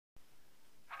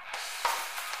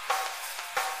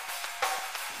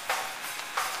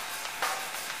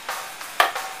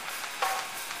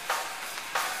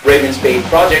Ravenspade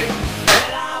Project.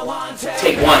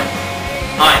 Take one.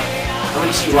 Hi, I'm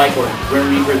MC Rycord, Grim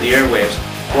Reaper of the Airwaves,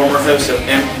 former host of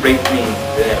M. Rape Me.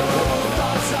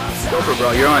 Go for it,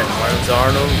 bro, you're on. My name's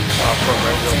Arnold. I'm from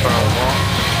Ravenspade.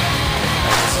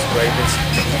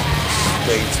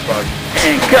 Ravenspade Project.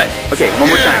 And cut. Okay,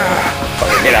 one more time.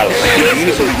 Get out of the way.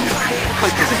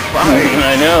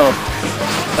 I know.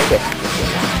 Okay.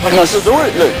 No, so don't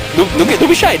worry. Look, don't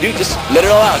be shy, dude. Just let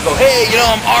it all out. Go, hey, you know,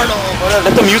 I'm Arnold. Whatever.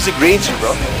 Let the music raise you,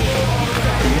 bro.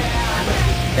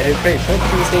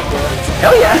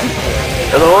 Hell yeah.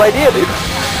 That's the whole idea, dude.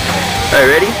 Alright,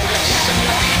 ready?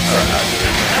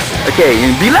 Okay,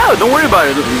 be loud. Don't worry about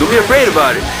it. Don't be afraid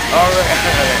about it.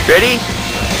 Alright. Ready?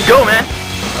 Go, man.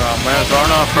 My name's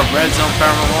Arnold from Red Zone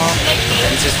Paranormal. And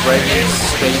this is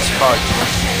Ravenspade Project.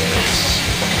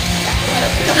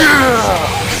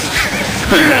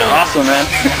 Awesome, man.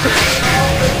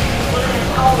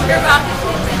 We're about to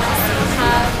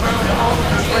have all the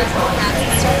beautiful hats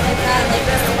and stuff like that, like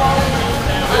this wall.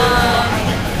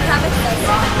 Have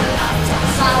accessories,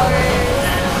 flowers,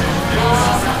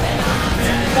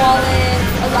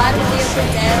 wallets, a lot of Day of the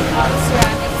Dead,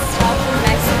 ceramic stuff from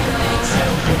Mexico,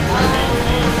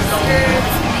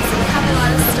 skirts. We have a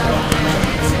lot of stuff there.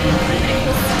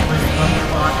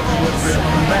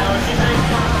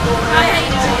 Hi, how you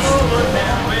doing?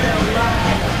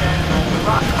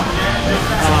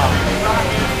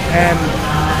 And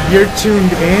you're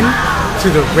tuned in to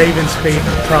the Ravenspade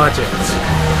Project.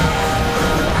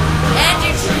 And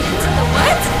you're tuned into the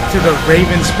what? To the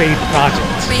Ravenspade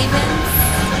Project.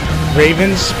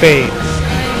 Ravenspade. Ravenspade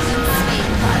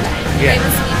Project. Yeah.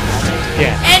 Ravenspade Project.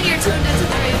 Yeah. And you're tuned into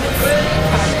the Ravenspade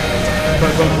Project.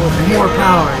 But with more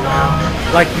power, you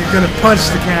know? Like you're gonna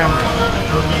punch the camera.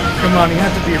 Come on, you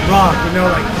have to be rock, you know,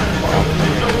 like...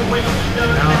 You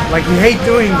know, like you hate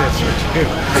doing this, but you do.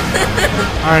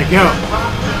 Alright, go.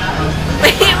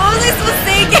 Wait, what was I supposed to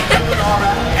say again?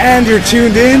 And you're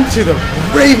tuned in to the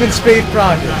Ravenspade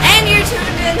Project. And you're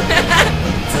tuned in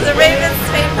to the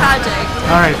Ravenspade Project.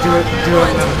 Alright, do it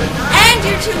another bit. And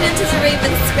you're tuned into the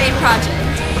Ravenspade Project.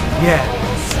 Yeah.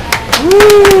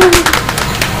 Woo!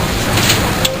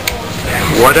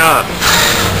 What up?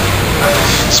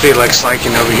 Speed like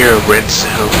Slykin over here at Red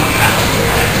Zone.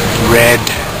 Red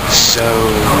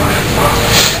Zone.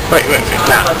 Wait.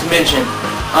 Now. Not to mention,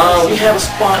 we have a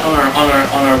spot on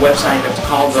our website that's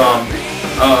called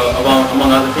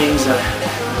among other things. Okay,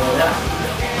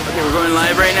 we're going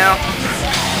live right now.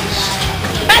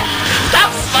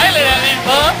 Stop smiling at me,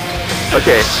 bud.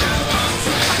 Okay.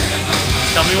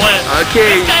 Tell me when.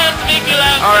 Okay. This guy has to make me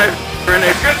laugh. All right.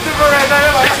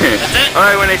 All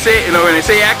right. When I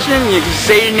say action, you can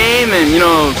say your name and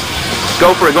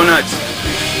go for it. Go nuts.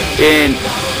 In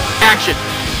action.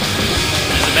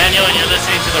 This is Emmanuel, and you're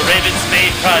listening to the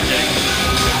Ravenspade Project.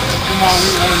 Come on, we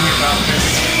warn you about this.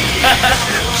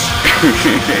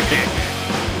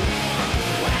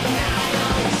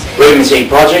 Ravenspade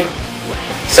Project.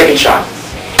 Second shot.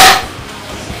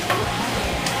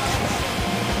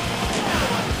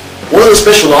 One of the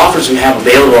special offers we have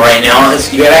available right now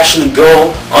is you can actually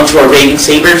go onto our Raven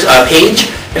Sabers page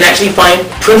and actually find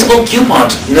printable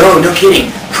coupons. No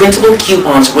kidding. Printable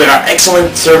coupons with our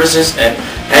excellent services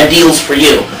and deals for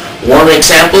you. One of the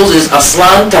examples is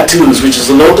Aslan Tattoos, which is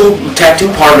a local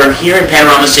tattoo parlor here in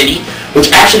Panorama City,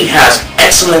 which actually has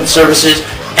excellent services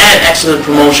and excellent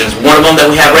promotions. One of them that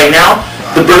we have right now,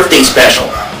 the birthday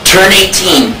special. Turn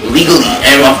 18 legally,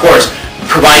 and of course,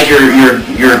 provide your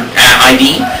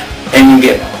ID, and you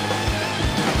get.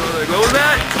 What was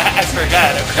that? I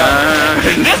forgot.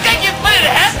 This guy keeps putting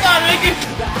hats on, making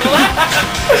me laugh.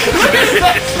 Look at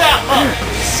that now.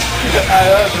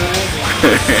 I love it.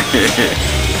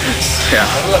 Yeah.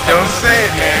 Don't say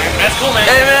it, man. That's cool, man.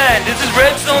 Hey man, this is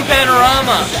Red Zone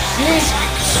Panorama.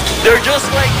 They're just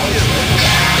like you.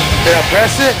 Did I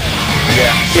press it?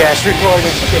 Yeah. Yeah, it's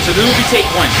recording. Okay, so this will be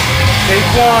take one. Take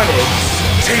one.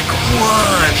 Take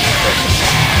one.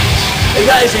 Hey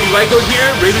guys, Andy Rycord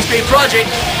here, Ravenspade Project.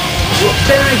 We're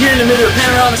standing right here in the middle of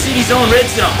Panorama City's own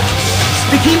Red Zone.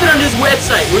 To keep it on this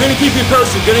website, we're going to keep you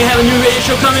posted. We're going to have a new radio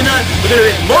show coming on. We're going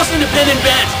to hit most independent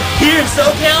bands here in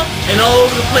SoCal and all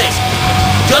over the place.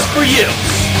 Just for you.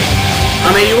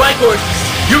 I'm Andy Rycord.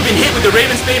 You've been hit with the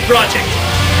Ravenspade Project.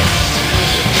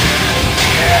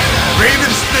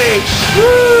 Ravenspade.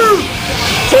 Woo!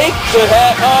 Take the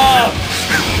hat off.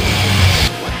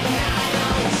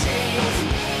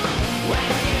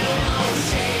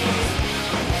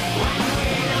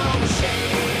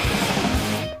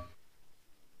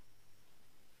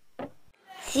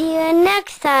 See you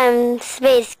next time,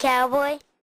 Space Cowboy.